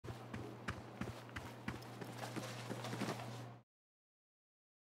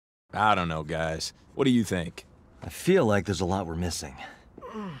I don't know, guys. What do you think? I feel like there's a lot we're missing.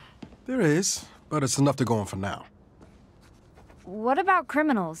 There is, but it's enough to go on for now. What about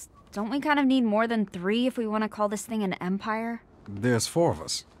criminals? Don't we kind of need more than 3 if we want to call this thing an empire? There's 4 of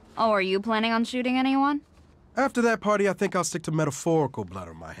us. Oh, are you planning on shooting anyone? After that party, I think I'll stick to metaphorical blood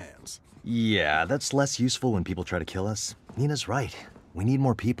on my hands. Yeah, that's less useful when people try to kill us. Nina's right. We need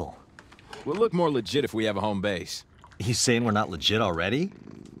more people. We'll look more legit if we have a home base. You saying we're not legit already?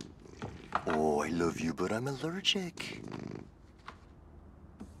 Oh, I love you, but I'm allergic.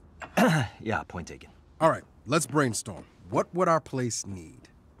 Yeah, point taken. All right, let's brainstorm. What would our place need?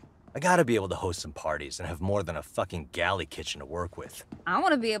 I gotta be able to host some parties and have more than a fucking galley kitchen to work with. I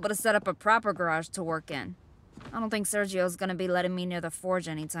want to be able to set up a proper garage to work in. I don't think Sergio's gonna be letting me near the forge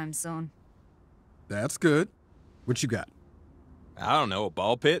anytime soon. That's good. What you got? I don't know, a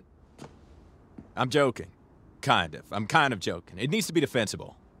ball pit? I'm joking. Kind of. I'm kind of joking. It needs to be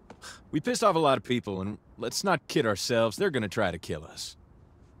defensible. We pissed off a lot of people, and let's not kid ourselves, they're gonna try to kill us.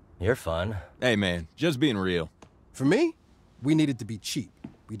 You're fun. Hey man, just being real. For me, we need it to be cheap.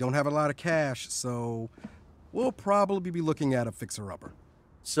 We don't have a lot of cash, so we'll probably be looking at a fixer-upper.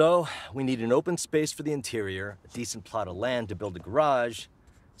 So, we need an open space for the interior, a decent plot of land to build a garage.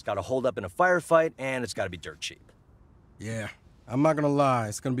 It's gotta hold up in a firefight, and it's gotta be dirt cheap. Yeah, I'm not gonna lie,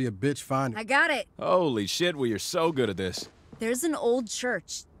 it's gonna be a bitch finding. I got it. Holy shit, we are so good at this. There's an old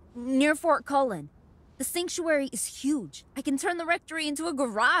church near Fort Cullen. The sanctuary is huge. I can turn the rectory into a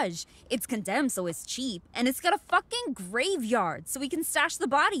garage. It's condemned, so it's cheap. And it's got a fucking graveyard, so we can stash the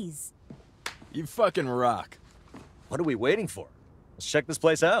bodies. You fucking rock. What are we waiting for? Let's check this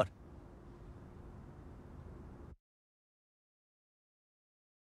place out.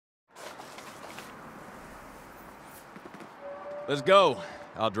 Let's go.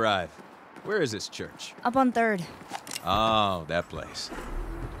 I'll drive. Where is this church? Up on 3rd. Oh, that place.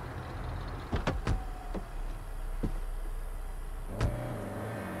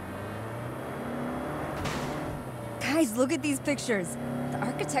 Guys, look at these pictures. The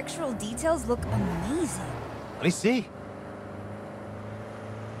architectural details look amazing. Let me see.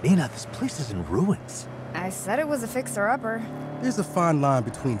 Nina, this place is in ruins. I said it was a fixer-upper. There's a fine line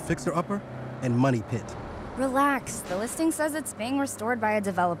between fixer-upper and money pit. Relax. The listing says it's being restored by a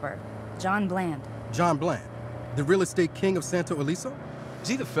developer, John Bland. John Bland, the real estate king of Santo Ileso? Is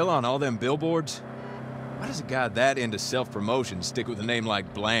he the fella on all them billboards? Why does a guy that into self-promotion stick with a name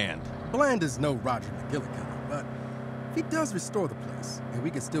like Bland? Bland is no Roger McGillicuddy, but if he does restore the place, and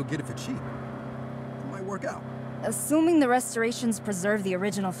we can still get it for cheap, it might work out. Assuming the restorations preserve the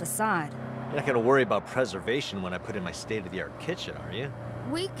original facade. You're not gonna worry about preservation when I put in my state-of-the-art kitchen, are you?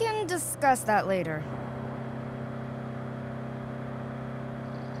 We can discuss that later.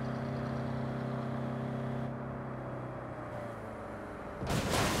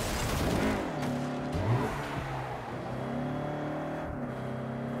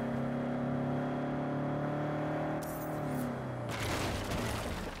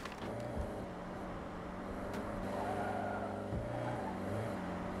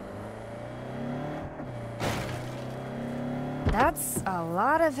 That's a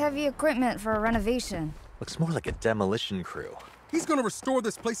lot of heavy equipment for a renovation. Looks more like a demolition crew. He's gonna restore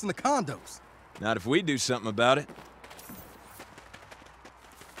this place in the condos. Not if we do something about it.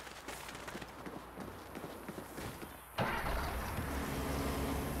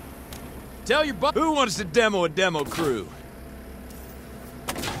 Tell your boss who wants to demo a demo crew?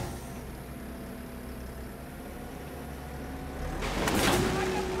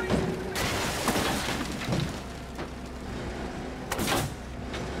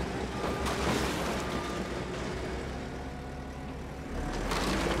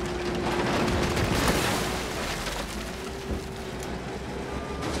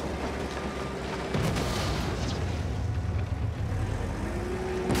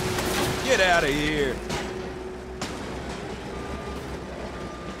 Get out of here.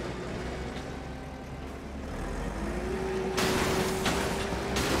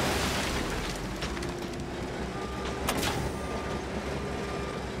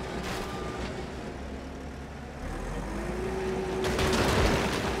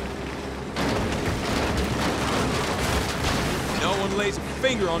 No one lays a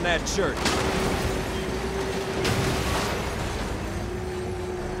finger on that church.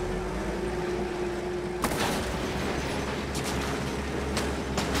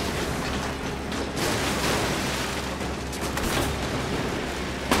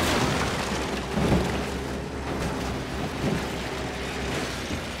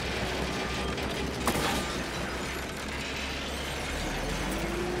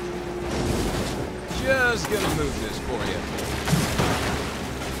 Just gonna move this for you.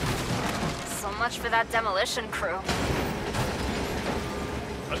 much for that demolition crew.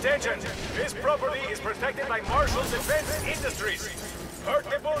 Attention! This property is protected by Marshall Defense Industries. Hurt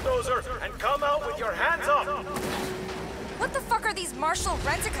the bulldozer and come out with your hands up! What the fuck are these Marshall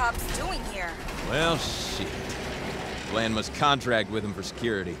rent-a-cops doing here? Well, shit. Bland must contract with him for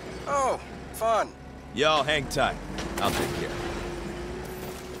security. Oh, fun. Y'all hang tight. I'll take care.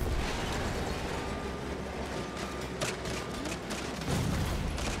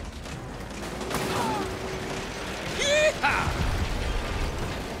 Yeehaw!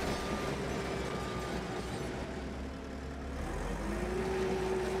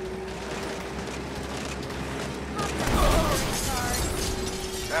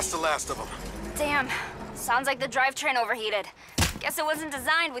 That's the last of them. Damn. Sounds like the drivetrain overheated. Guess it wasn't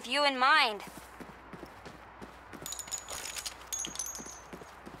designed with you in mind.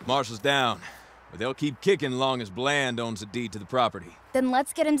 Marshall's down, but they'll keep kicking long as Bland owns a deed to the property. Then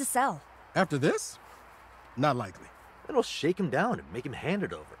let's get him to sell. After this? Not likely. It'll shake him down and make him hand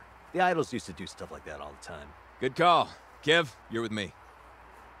it over. The Idols used to do stuff like that all the time. Good call. Kev, you're with me.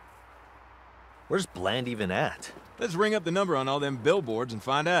 Where's Bland even at? Let's ring up the number on all them billboards and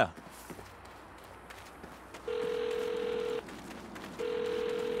find out.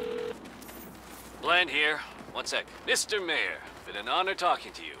 Bland here. One sec. Mr. Mayor, been an honor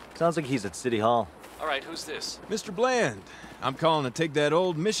talking to you. Sounds like he's at City Hall. All right, who's this? Mr. Bland, I'm calling to take that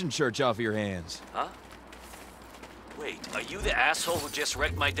old mission church off your hands. Huh? Wait, are you the asshole who just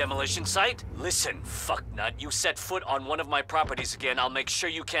wrecked my demolition site? Listen, fucknut, you set foot on one of my properties again, I'll make sure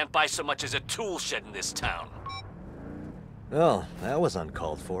you can't buy so much as a tool shed in this town. Well, that was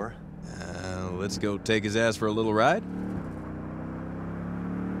uncalled for. Let's go take his ass for a little ride?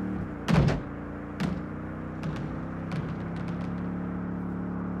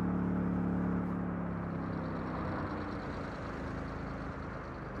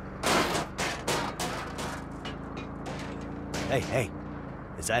 Hey,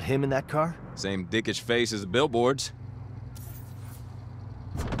 is that him in that car? Same dickish face as the billboards.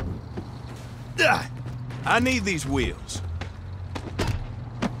 Ah, I need these wheels.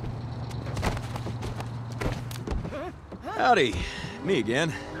 Howdy. Me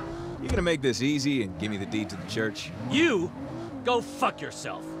again. You gonna make this easy and give me the deed to the church? You? Go fuck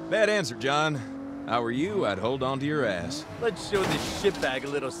yourself. Bad answer, John. How were you, I'd hold on to your ass. Let's show this shitbag a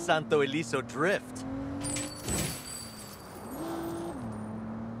little Santo Ileso drift.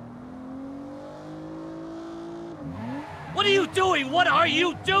 What are you doing? What are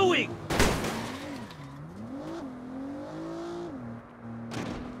you doing?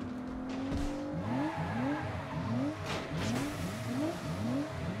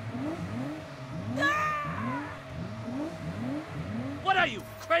 What are you,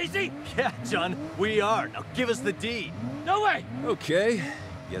 crazy? Yeah, John, we are. Now give us the deed. No way! Okay.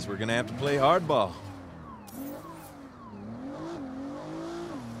 Guess we're gonna have to play hardball.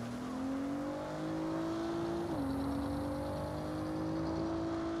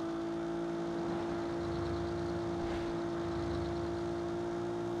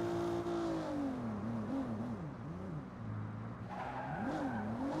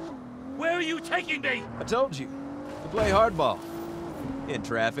 Where are you taking me? I told you. To play hardball. In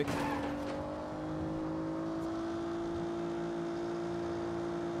traffic.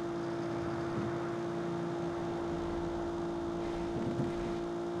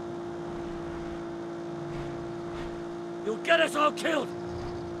 You'll get us all killed!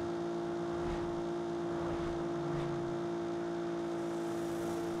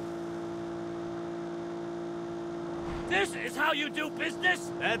 This is how you do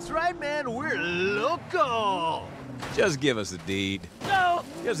business? That's right, man. We're loco. Just give us the deed. No!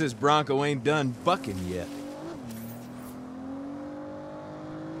 Guess this Bronco ain't done bucking yet.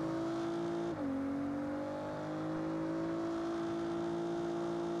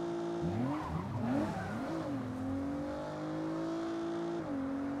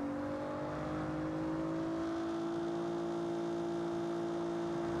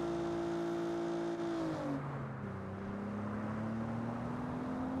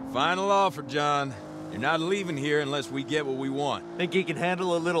 Final offer, John. You're not leaving here unless we get what we want. Think he can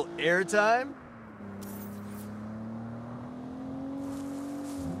handle a little airtime?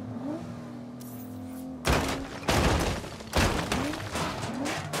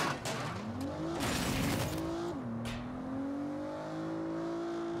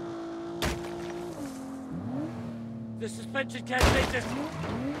 The suspension can't take this.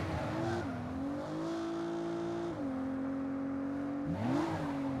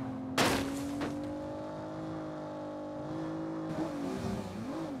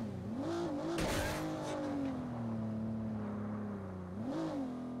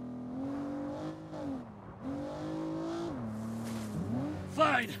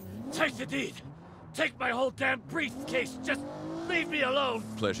 Fine. Take the deed. Take my whole damn briefcase. Just leave me alone.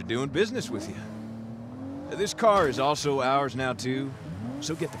 Pleasure doing business with you. This car is also ours now, too,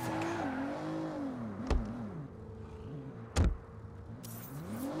 so get the fuck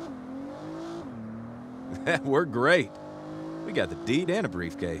out. We're great. We got the deed and a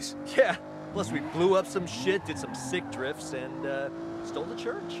briefcase. Yeah, plus we blew up some shit, did some sick drifts, and stole the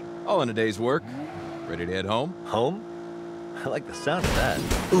church. All in a day's work. Ready to head home? Home? I like the sound of that.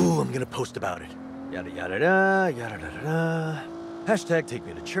 Ooh, I'm gonna post about it. Yada yada da, yada da da da. Hashtag take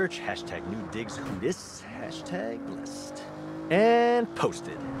me to church, hashtag new digs who dis, hashtag list. And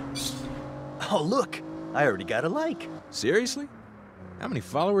posted. Oh, look, I already got a like. Seriously? How many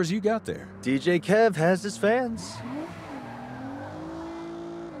followers you got there? DJ Kev has his fans.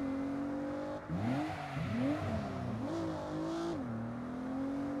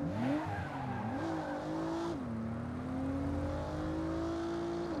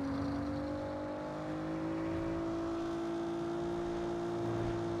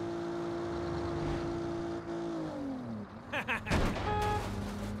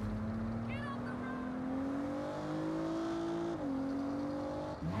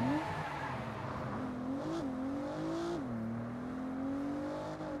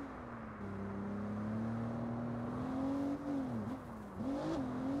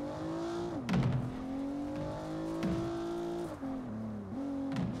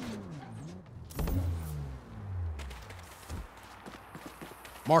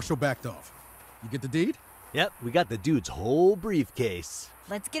 Marshall backed off. You get the deed? Yep, we got the dude's whole briefcase.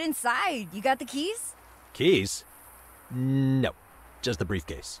 Let's get inside. You got the keys? Keys? No, just the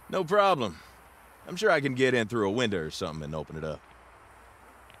briefcase. No problem. I'm sure I can get in through a window or something and open it up.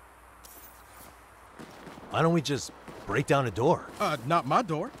 Why don't we just break down a door? Not my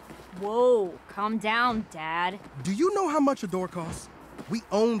door. Whoa, calm down, Dad. Do you know how much a door costs? We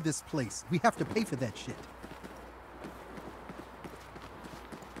own this place. We have to pay for that shit.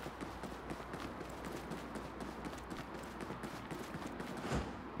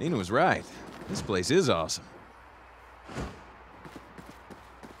 Nina was right. This place is awesome.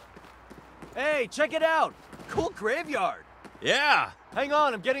 Hey, check it out! Cool graveyard! Yeah! Hang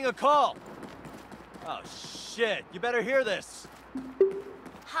on, I'm getting a call. Oh, shit. You better hear this.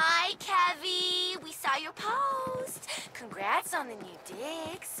 Hi, Kevy. We saw your post. Congrats on the new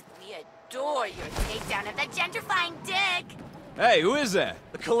digs. We adore your takedown of that gentrifying dig. Hey, who is that?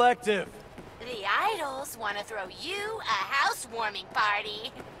 The Collective. The Idols want to throw you a housewarming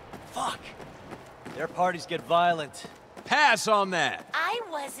party. Fuck. Their parties get violent. Pass on that! I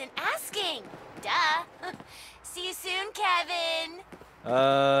wasn't asking. Duh. See you soon, Kevin.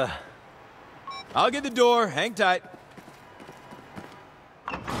 I'll get the door. Hang tight.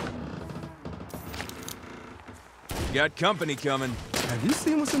 Got company coming. Have you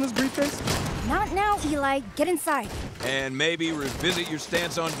seen what's in this briefcase? Not now, Eli. Get inside. And maybe revisit your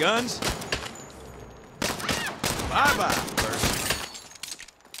stance on guns? Bye-bye, Bert.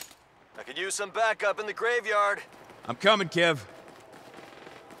 I could use some backup in the graveyard. I'm coming, Kev.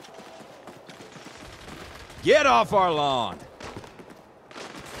 Get off our lawn!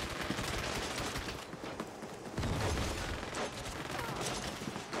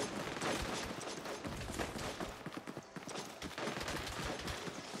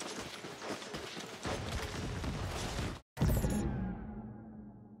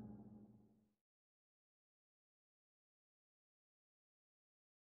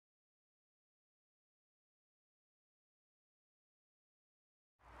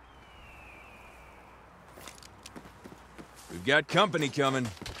 We've got company coming.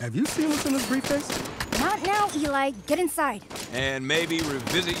 Have you seen what's in this briefcase? Not now, Eli. Get inside. And maybe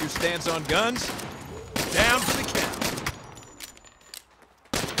revisit your stance on guns? Down for the count.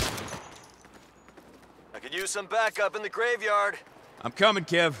 I could use some backup in the graveyard. I'm coming,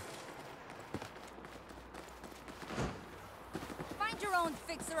 Kev. Find your own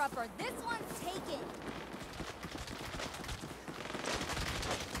fixer-upper. This one's taken.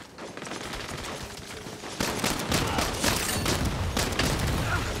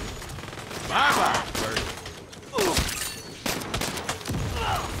 Bye-bye, Bert.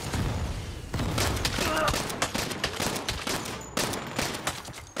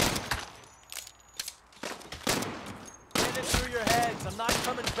 Get it through your heads. I'm not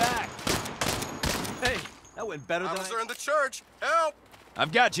coming back. Hey, that went better than Officer in the church. Help!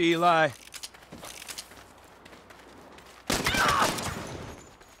 I've got you, Eli.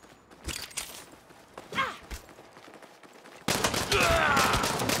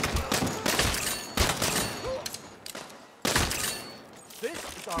 This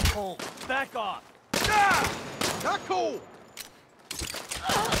is our home. Back off. Not cool!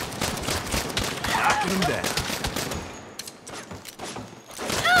 Knocking him down.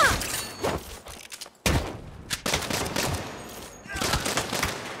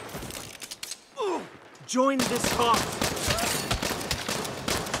 Join this cause.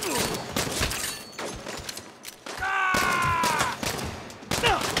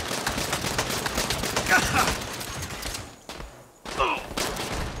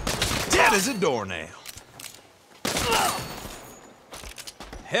 Dead as a doornail.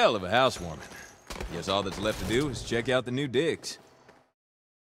 Hell of a housewarming. Guess all that's left to do is check out the new digs.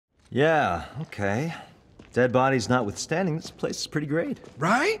 Yeah, okay. Dead bodies notwithstanding, this place is pretty great.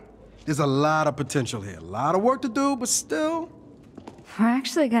 Right? There's a lot of potential here. A lot of work to do, but still. We're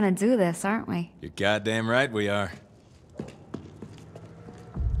actually gonna do this, aren't we? You're goddamn right we are.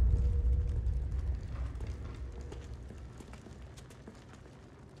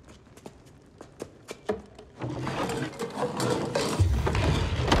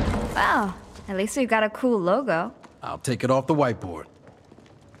 Well, at least we've got a cool logo. I'll take it off the whiteboard.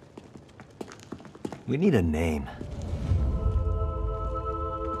 We need a name.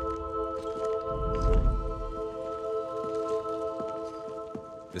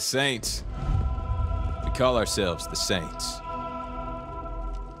 The Saints. We call ourselves the Saints.